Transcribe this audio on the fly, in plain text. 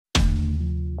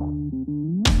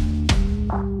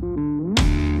Hey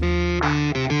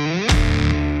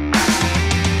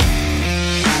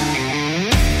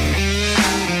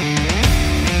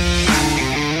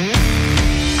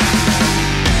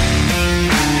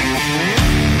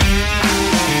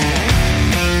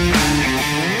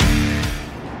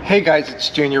guys, it's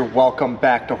Junior. Welcome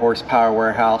back to Horsepower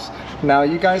Warehouse. Now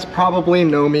you guys probably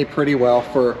know me pretty well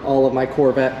for all of my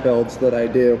Corvette builds that I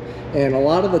do. And a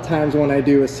lot of the times when I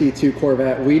do a C2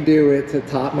 Corvette, we do it to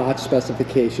top-notch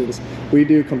specifications. We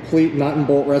do complete nut and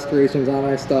bolt restorations on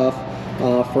our stuff,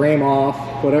 frame off,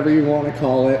 whatever you want to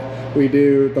call it. We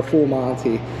do the full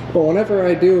Monty. But whenever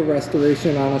I do a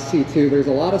restoration on a C2, there's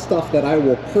a lot of stuff that I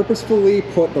will purposefully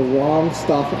put the wrong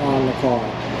stuff on the car.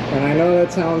 And I know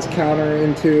that sounds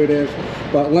counterintuitive,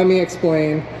 but let me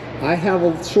explain. I have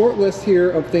a short list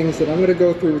here of things that I'm going to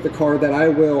go through with the car that I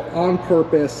will on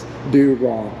purpose do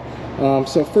wrong.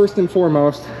 So first and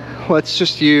foremost, let's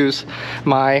just use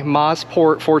my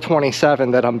Mosport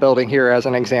 427 that I'm building here as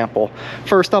an example.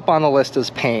 First up on the list is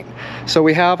paint. So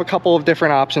we have a couple of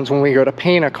different options when we go to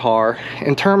paint a car.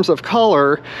 In terms of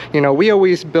color, you know, we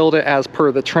always build it as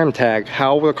per the trim tag.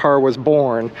 How the car was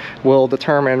born will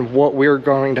determine what we're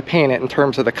going to paint it in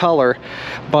terms of the color.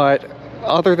 But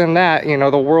other than that, you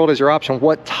know, the world is your option.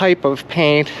 What type of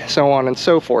paint, so on and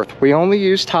so forth. We only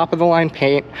use top of the line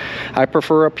paint. I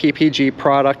prefer a PPG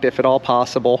product if at all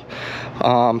possible.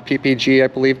 PPG, I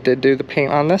believe, did do the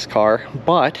paint on this car,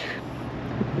 but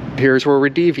here's where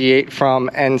we deviate from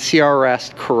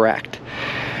NCRS correct.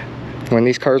 When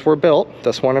these cars were built,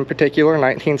 this one in particular,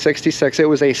 1966, it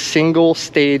was a single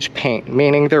stage paint,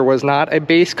 meaning there was not a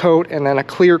base coat and then a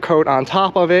clear coat on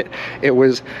top of it. It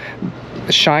was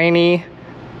shiny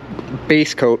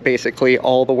base coat basically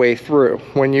all the way through.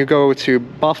 When you go to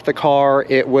buff the car,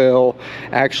 it will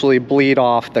actually bleed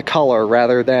off the color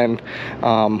rather than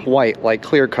white like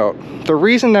clear coat. The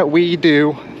reason that we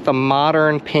do the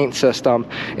modern paint system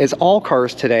is all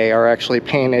cars today are actually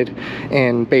painted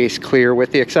in base clear,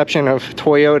 with the exception of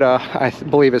Toyota. I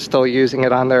believe is still using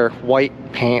it on their white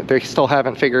paint. They still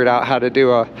haven't figured out how to do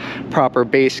a proper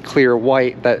base clear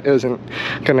white that isn't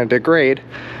going to degrade,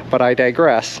 but I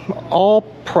digress. All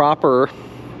proper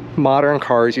modern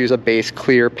cars use a base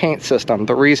clear paint system.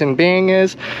 The reason being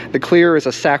is the clear is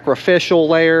a sacrificial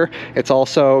layer. It's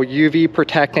also UV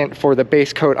protectant for the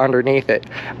base coat underneath it.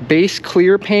 Base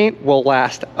clear paint will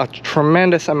last a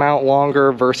tremendous amount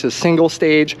longer versus single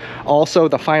stage. Also,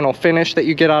 the final finish that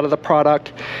you get out of the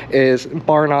product is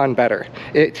bar none better.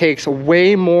 It takes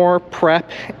way more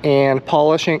prep and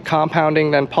polishing,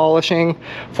 compounding than polishing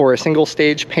for a single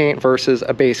stage paint versus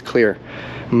a base clear.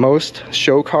 Most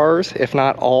show cars, if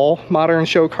not all modern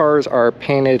show cars, are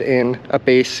painted in a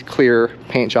base clear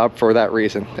paint job for that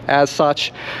reason. As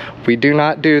such, we do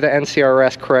not do the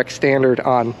NCRS correct standard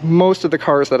on most of the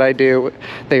cars that I do.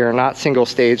 They are not single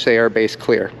stage, they are base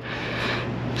clear.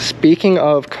 Speaking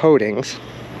of coatings,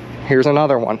 here's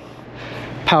another one.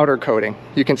 Powder coating.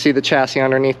 You can see the chassis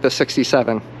underneath the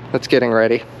 67 that's getting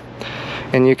ready.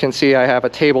 And you can see I have a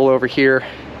table over here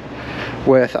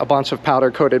with a bunch of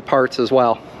powder coated parts as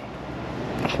well.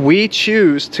 We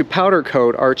choose to powder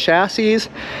coat our chassis,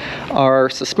 our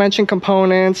suspension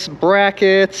components,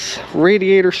 brackets,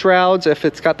 radiator shrouds if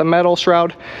it's got the metal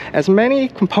shroud, as many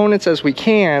components as we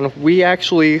can. We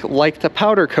actually like to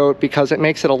powder coat because it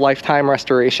makes it a lifetime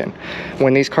restoration.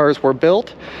 When these cars were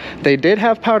built, they did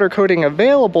have powder coating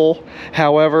available.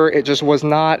 However, it just was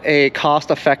not a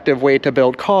cost-effective way to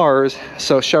build cars,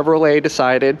 so Chevrolet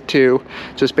decided to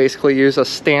just basically use a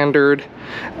standard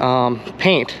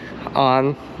paint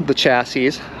on the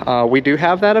chassis. We do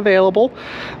have that available,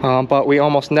 but we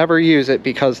almost never use it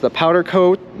because the powder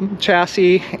coat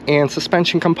chassis and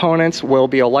suspension components will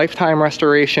be a lifetime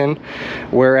restoration,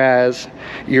 whereas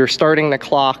you're starting the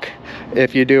clock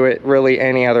if you do it really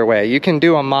any other way. You can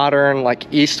do a modern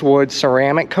like Eastwood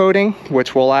ceramic coating,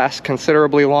 which will last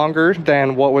considerably longer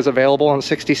than what was available in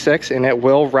 66, and it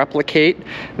will replicate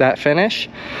that finish.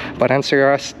 But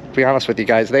NCRS, to be honest with you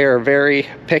guys, they are very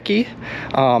picky.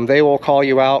 They will call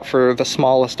you out for the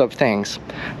smallest of things.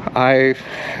 I've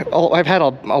had a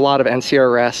lot of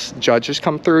NCRS judges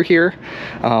come through here,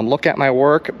 look at my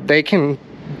work. They can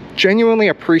genuinely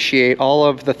appreciate all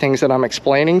of the things that I'm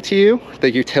explaining to you,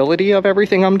 the utility of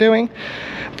everything I'm doing,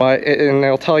 and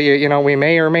they'll tell you, you know, we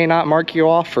may or may not mark you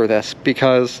off for this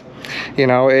because, you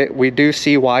know, we do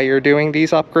see why you're doing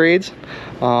these upgrades,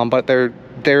 but they're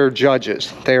they're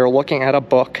judges. They are looking at a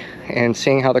book and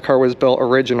seeing how the car was built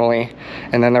originally,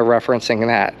 and then they're referencing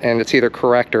that, and it's either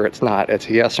correct or it's not. It's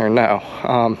a yes or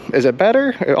no. Is it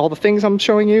better? All the things I'm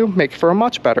showing you make for a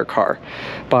much better car,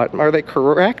 but are they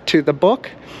correct to the book?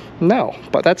 No,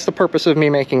 but that's the purpose of me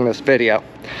making this video.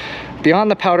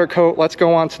 Beyond the powder coat, let's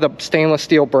go on to the stainless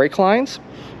steel brake lines.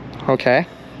 Okay,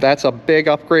 that's a big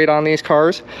upgrade on these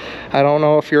cars. I don't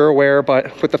know if you're aware,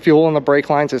 but with the fuel and the brake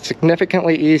lines, it's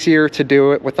significantly easier to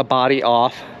do it with the body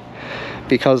off,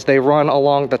 because they run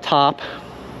along the top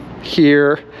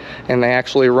here and they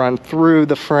actually run through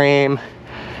the frame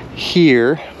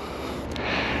here.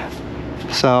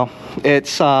 So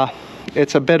it's a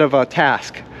bit of a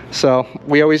task. So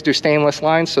we always do stainless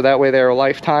lines, so that way they're a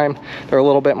lifetime. They're a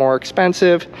little bit more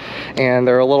expensive, and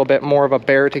they're a little bit more of a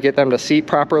bear to get them to seat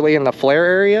properly in the flare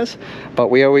areas, but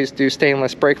we always do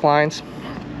stainless brake lines.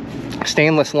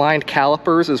 Stainless lined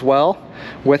calipers as well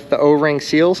with the O-ring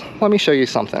seals. Let me show you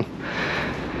something.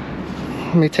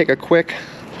 Let me take a quick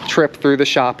trip through the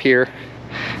shop here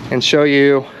and show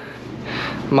you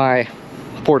my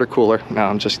porta cooler. No,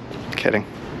 I'm just kidding.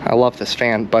 I love this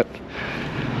fan, but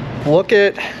look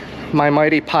at my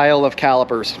mighty pile of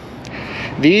calipers.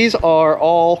 These are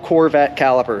all Corvette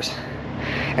calipers,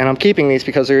 and I'm keeping these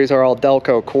because these are all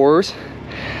Delco cores.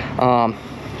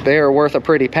 They are worth a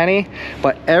pretty penny,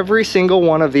 but every single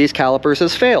one of these calipers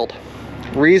has failed.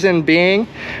 Reason being,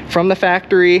 from the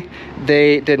factory,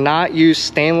 they did not use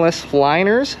stainless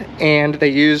liners, and they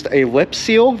used a lip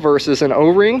seal versus an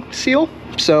O-ring seal.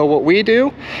 So what we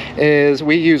do is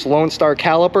we use Lone Star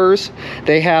calipers.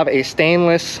 They have a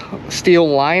stainless steel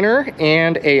liner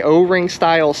and a O-ring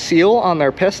style seal on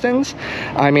their pistons.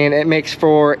 I mean, it makes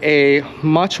for a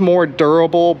much more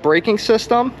durable braking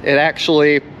system. It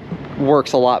actually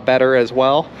works a lot better as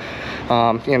well.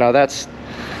 You know, that's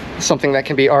something that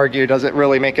can be argued. Does it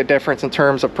really make a difference in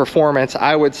terms of performance?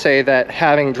 I would say that,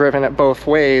 having driven it both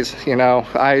ways, you know,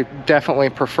 I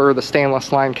definitely prefer the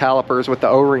stainless line calipers with the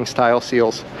O-ring style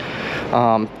seals.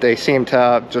 They seem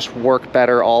to just work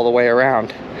better all the way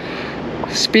around.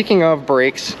 Speaking of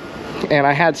brakes, and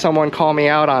I had someone call me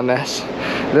out on this,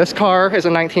 this car is a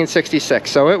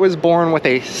 1966, so it was born with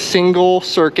a single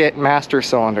circuit master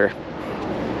cylinder.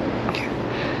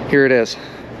 Here it is.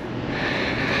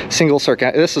 Single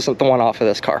circuit. This isn't the one off of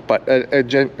this car, but a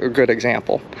good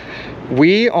example.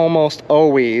 We almost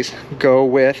always go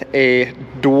with a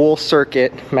dual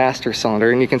circuit master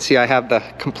cylinder, and you can see I have the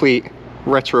complete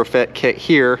retrofit kit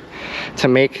here to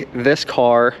make this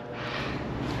car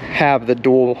have the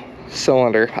dual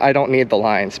cylinder. I don't need the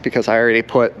lines because I already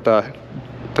put the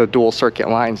dual circuit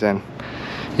lines in.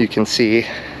 You can see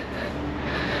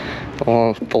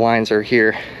all the lines are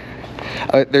here.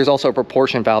 There's also a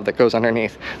proportion valve that goes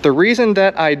underneath. The reason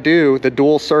that I do the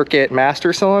dual circuit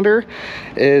master cylinder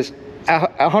is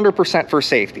 100% for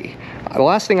safety. The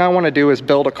last thing I want to do is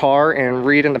build a car and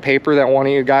read in the paper that one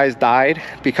of you guys died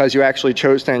because you actually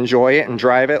chose to enjoy it and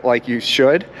drive it like you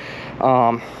should.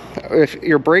 If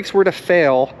your brakes were to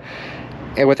fail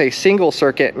with a single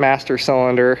circuit master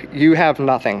cylinder, you have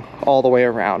nothing all the way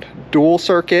around. Dual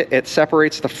circuit, it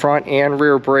separates the front and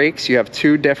rear brakes. You have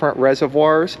two different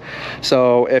reservoirs,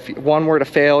 so if one were to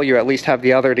fail, you at least have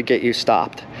the other to get you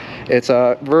stopped. It's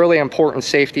a really important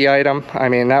safety item. I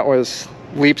mean, that was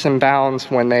leaps and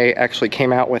bounds when they actually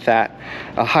came out with that.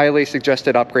 A highly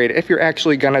suggested upgrade if you're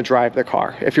actually going to drive the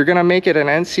car. If you're going to make it an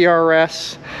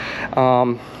NCRS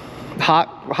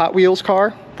Hot Wheels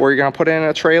car, where you're going to put it in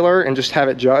a trailer and just have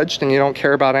it judged and you don't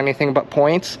care about anything but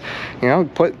points, you know,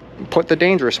 put the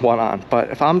dangerous one on.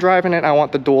 But if I'm driving it, I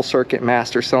want the dual circuit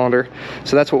master cylinder,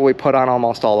 so that's what we put on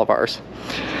almost all of ours.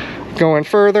 Going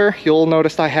further, you'll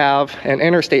notice I have an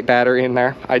interstate battery in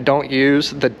there. I don't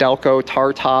use the Delco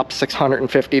Tar Top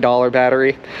 $650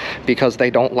 battery because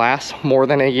they don't last more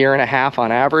than a year and a half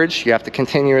on average. You have to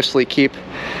continuously keep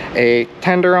a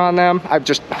tender on them.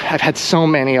 I've had so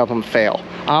many of them fail.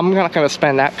 I'm not going to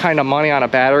spend that kind of money on a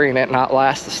battery and it not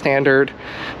last the standard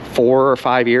 4 or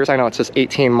 5 years. I know it says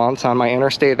 18 months on my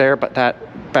interstate there, but that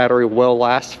battery will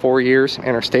last 4 years.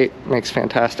 Interstate makes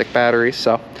fantastic batteries,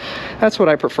 so that's what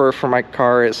I prefer for my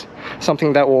car, is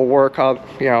something that will work out,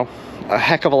 you know, a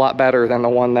heck of a lot better than the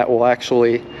one that will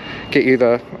actually get you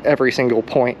the every single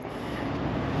point.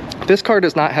 This car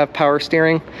does not have power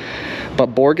steering,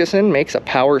 but Borgueson makes a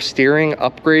power steering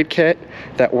upgrade kit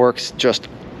that works just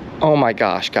Oh my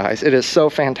gosh, guys, it is so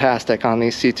fantastic on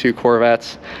these C2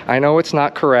 Corvettes. I know it's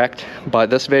not correct,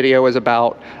 but this video is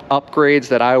about upgrades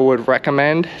that I would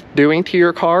recommend doing to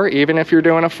your car, even if you're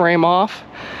doing a frame off.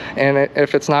 And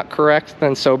if it's not correct,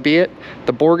 then so be it.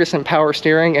 The Borgueson power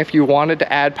steering, if you wanted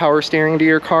to add power steering to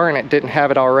your car and it didn't have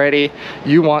it already,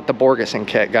 you want the Borgueson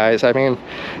kit, guys. I mean,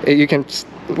 you can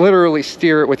literally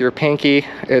steer it with your pinky.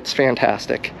 It's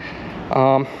fantastic.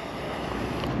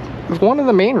 One of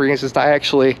the main reasons I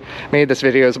actually made this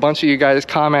video is a bunch of you guys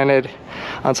commented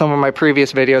on some of my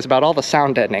previous videos about all the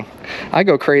sound deadening. I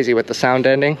go crazy with the sound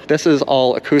deadening. This is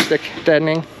all acoustic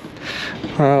deadening.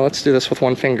 Let's do this with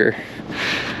one finger.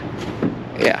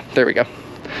 Yeah, there we go.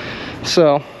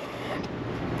 So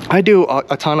I do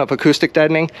a ton of acoustic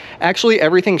deadening. Actually,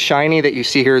 everything shiny that you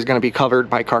see here is going to be covered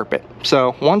by carpet.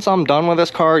 So once I'm done with this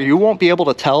car, you won't be able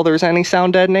to tell there's any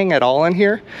sound deadening at all in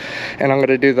here. And I'm going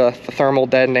to do the thermal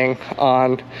deadening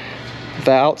on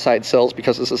the outside sills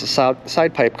because this is a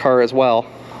side pipe car as well.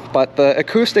 But the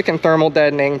acoustic and thermal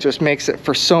deadening just makes it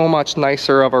for so much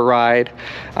nicer of a ride.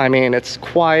 I mean, it's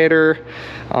quieter.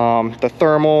 The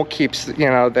thermal keeps, you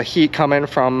know, the heat coming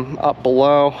from up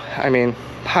below. I mean,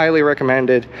 highly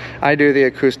recommended. I do the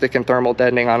acoustic and thermal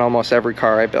deadening on almost every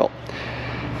car I built.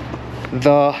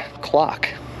 The clock.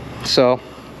 So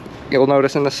you'll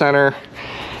notice in the center,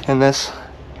 in this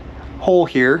hole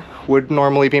here, would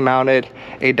normally be mounted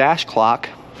a dash clock.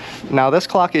 Now this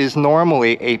clock is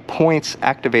normally a points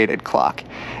activated clock.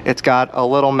 It's got a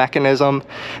little mechanism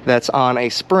that's on a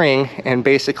spring, and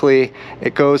basically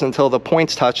it goes until the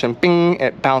points touch and bing,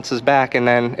 it bounces back, and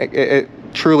then it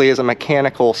truly is a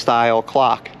mechanical style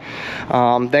clock.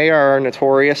 They are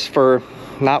notorious for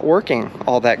not working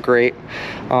all that great.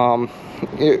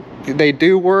 They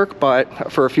do work,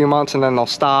 but for a few months and then they'll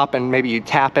stop, and maybe you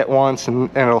tap it once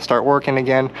and it'll start working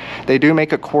again. They do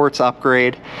make a Quartz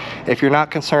upgrade. If you're not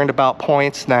concerned about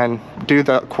points, then do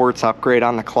the Quartz upgrade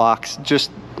on the clocks.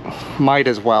 Just might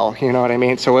as well, you know what I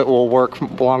mean? So it will work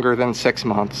longer than 6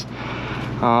 months.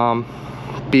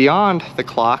 Beyond the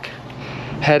clock,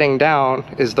 heading down,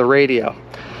 is the radio.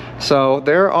 So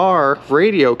there are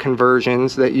radio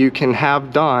conversions that you can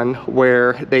have done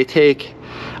where they take,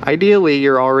 ideally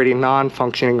your already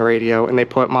non-functioning radio, and they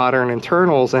put modern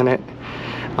internals in it.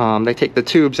 They take the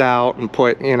tubes out and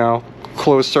put, you know,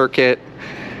 closed circuit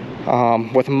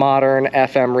with modern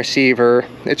FM receiver.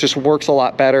 It just works a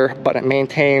lot better, but it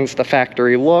maintains the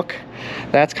factory look.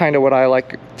 That's kind of what I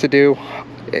like to do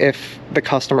if the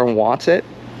customer wants it.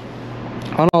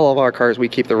 On all of our cars, we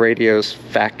keep the radios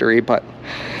factory, but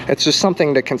it's just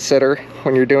something to consider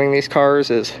when you're doing these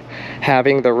cars, is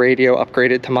having the radio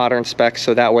upgraded to modern specs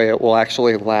so that way it will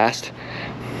actually last.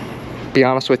 Be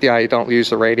honest with you, I don't use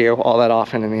the radio all that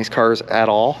often in these cars at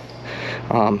all.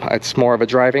 It's more of a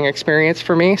driving experience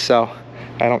for me, so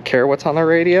I don't care what's on the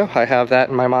radio. I have that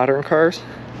in my modern cars.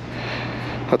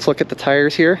 Let's look at the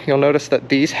tires here. You'll notice that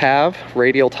these have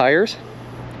radial tires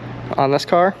on this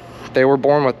car. They were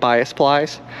born with bias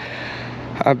plies.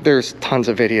 There's tons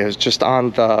of videos just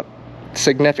on the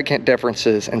significant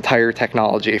differences in tire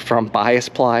technology from bias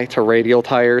ply to radial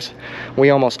tires. We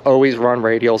almost always run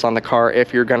radials on the car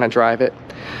if you're gonna drive it.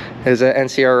 Is it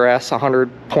NCRS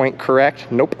 100-point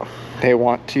correct? Nope. They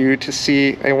want to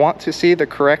see the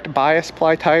correct bias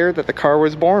ply tire that the car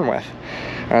was born with.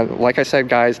 Like I said,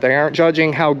 guys, they aren't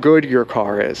judging how good your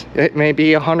car is. It may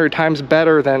be 100 times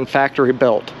better than factory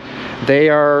built. They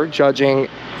are judging,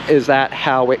 is that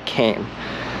how it came?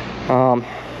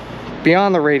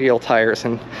 Beyond the radial tires,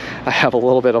 and I have a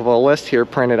little bit of a list here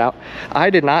printed out. I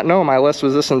did not know my list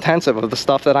was this intensive of the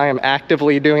stuff that I am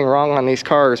actively doing wrong on these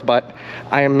cars, but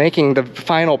I am making the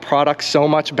final product so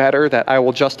much better that I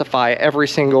will justify every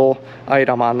single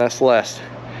item on this list.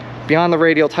 Beyond the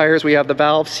radial tires, we have the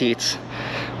valve seats.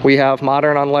 We have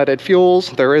modern unleaded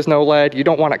fuels. There is no lead. You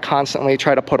don't want to constantly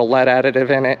try to put a lead additive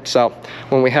in it. So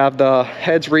when we have the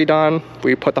heads redone,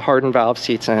 we put the hardened valve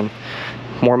seats in.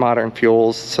 More modern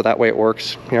fuels, so that way it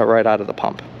works, you know, right out of the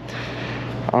pump.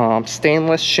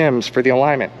 Stainless shims for the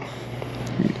alignment.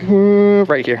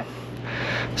 Right here.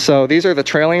 So these are the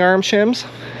trailing arm shims,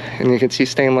 and you can see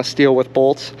stainless steel with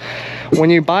bolts. When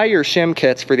you buy your shim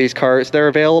kits for these cars, they're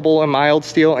available in mild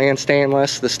steel and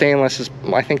stainless. The stainless is,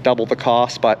 I think, double the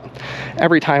cost, but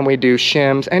every time we do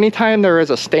shims, anytime there is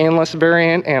a stainless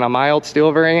variant and a mild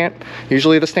steel variant,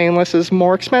 usually the stainless is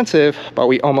more expensive, but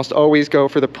we almost always go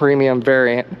for the premium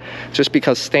variant, just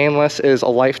because stainless is a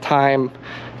lifetime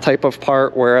type of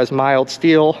part, whereas mild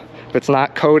steel, if it's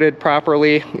not coated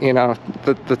properly, you know,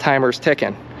 the timer's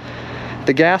ticking.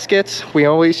 The gaskets, we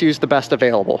always use the best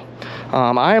available.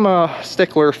 I am a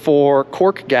stickler for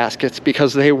cork gaskets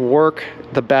because they work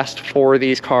the best for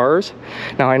these cars.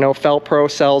 Now I know Felpro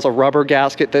sells a rubber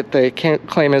gasket that they can't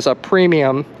claim is a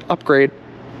premium upgrade.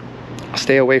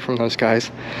 Stay away from those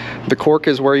guys. The cork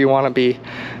is where you want to be.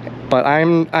 But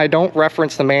I don't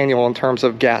reference the manual in terms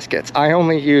of gaskets. I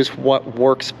only use what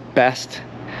works best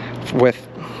with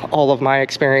all of my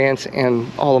experience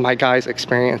and all of my guys'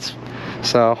 experience.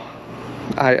 So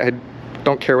I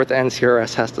don't care what the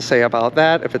NCRS has to say about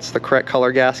that, if it's the correct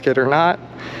color gasket or not.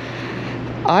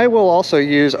 I will also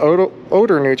use odor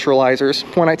neutralizers.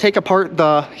 When I take apart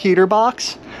the heater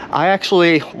box, I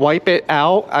actually wipe it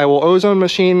out. I will ozone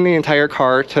machine the entire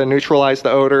car to neutralize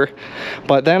the odor,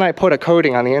 but then I put a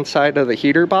coating on the inside of the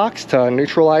heater box to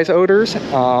neutralize odors,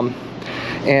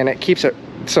 and it keeps it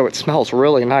so it smells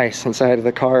really nice inside of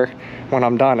the car when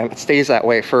I'm done, and it stays that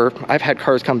way for, I've had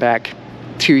cars come back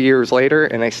 2 years later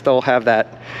and they still have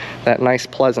that nice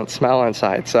pleasant smell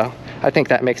inside. So I think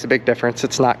that makes a big difference.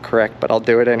 It's not correct, but I'll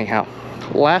do it anyhow.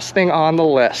 Last thing on the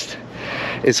list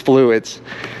is fluids.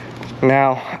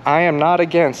 Now, I am not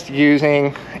against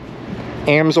using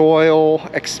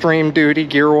AMSOIL, extreme duty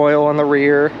gear oil in the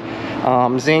rear,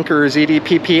 zinc or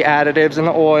ZDPP additives in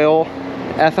the oil,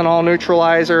 ethanol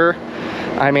neutralizer.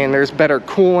 I mean, there's better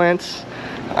coolants.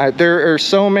 There are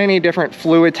so many different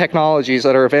fluid technologies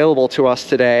that are available to us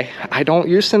today. I don't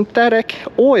use synthetic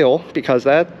oil because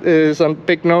that is a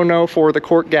big no-no for the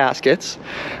cork gaskets.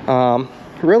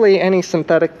 Really, any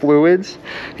synthetic fluids,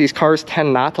 these cars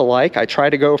tend not to like. I try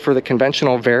to go for the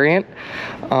conventional variant,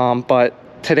 but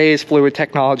today's fluid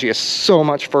technology is so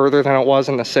much further than it was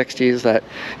in the 60s that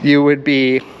you would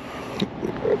be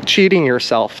cheating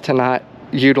yourself to not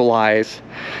utilize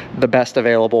the best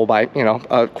available by, you know,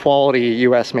 a quality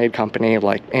US made company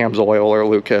like AMSOIL or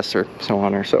Lucas or so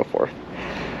on or so forth.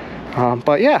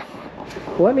 But yeah,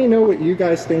 let me know what you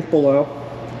guys think below.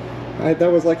 That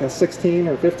was like a 16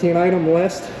 or 15 item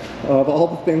list of all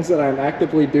the things that I'm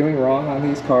actively doing wrong on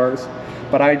these cars,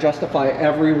 but I justify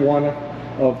every one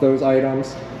of those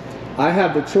items. I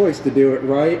have the choice to do it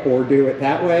right or do it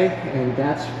that way, and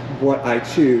that's what I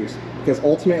choose. Because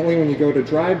ultimately when you go to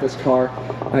drive this car,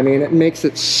 I mean, it makes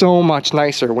it so much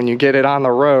nicer when you get it on the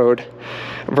road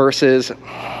versus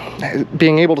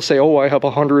being able to say, oh, I have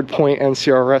a 100-point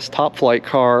NCRS top flight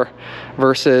car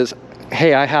versus,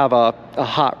 hey, I have a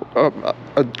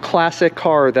classic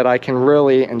car that I can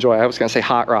really enjoy. I was gonna say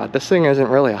hot rod. This thing isn't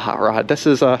really a hot rod. This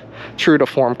is a true to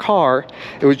form car.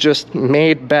 It was just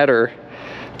made better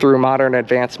through modern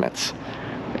advancements.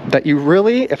 That you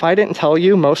really, if I didn't tell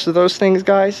you most of those things,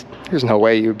 guys, there's no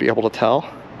way you'd be able to tell.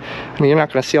 I mean, you're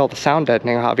not going to see all the sound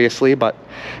deadening, obviously, but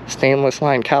stainless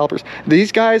line calipers.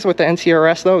 These guys with the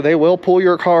NCRS, though, they will pull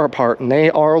your car apart, and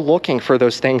they are looking for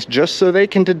those things just so they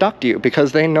can deduct you,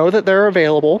 because they know that they're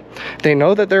available, they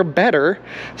know that they're better,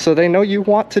 so they know you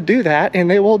want to do that, and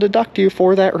they will deduct you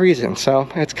for that reason. So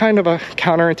it's kind of a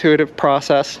counterintuitive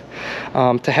process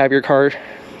to have your car,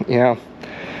 you know,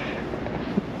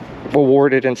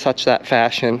 awarded in such that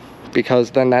fashion,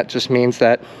 because then that just means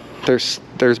that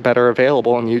there's better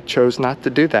available and you chose not to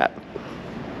do that.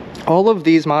 All of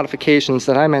these modifications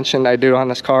that I mentioned I do on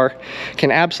this car can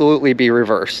absolutely be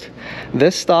reversed.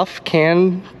 This stuff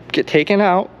can get taken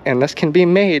out and this can be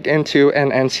made into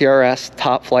an NCRS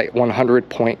top flight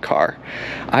 100-point car.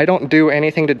 I don't do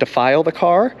anything to defile the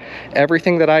car.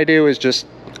 Everything that I do is just,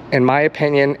 in my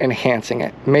opinion, enhancing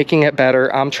it, making it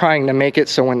better. I'm trying to make it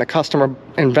so when the customer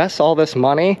invests all this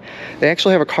money, they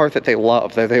actually have a car that they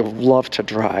love to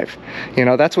drive. You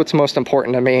know, that's what's most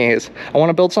important to me. Is I want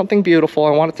to build something beautiful.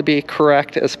 I want it to be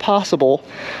correct as possible.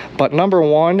 But number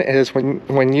one is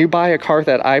when you buy a car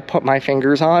that I put my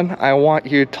fingers on, I want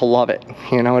you to love it.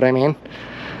 You know what I mean?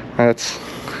 That's,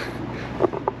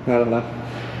 I don't know,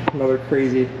 another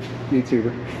crazy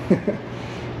YouTuber.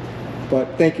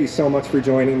 But thank you so much for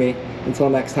joining me. Until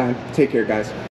next time, take care, guys.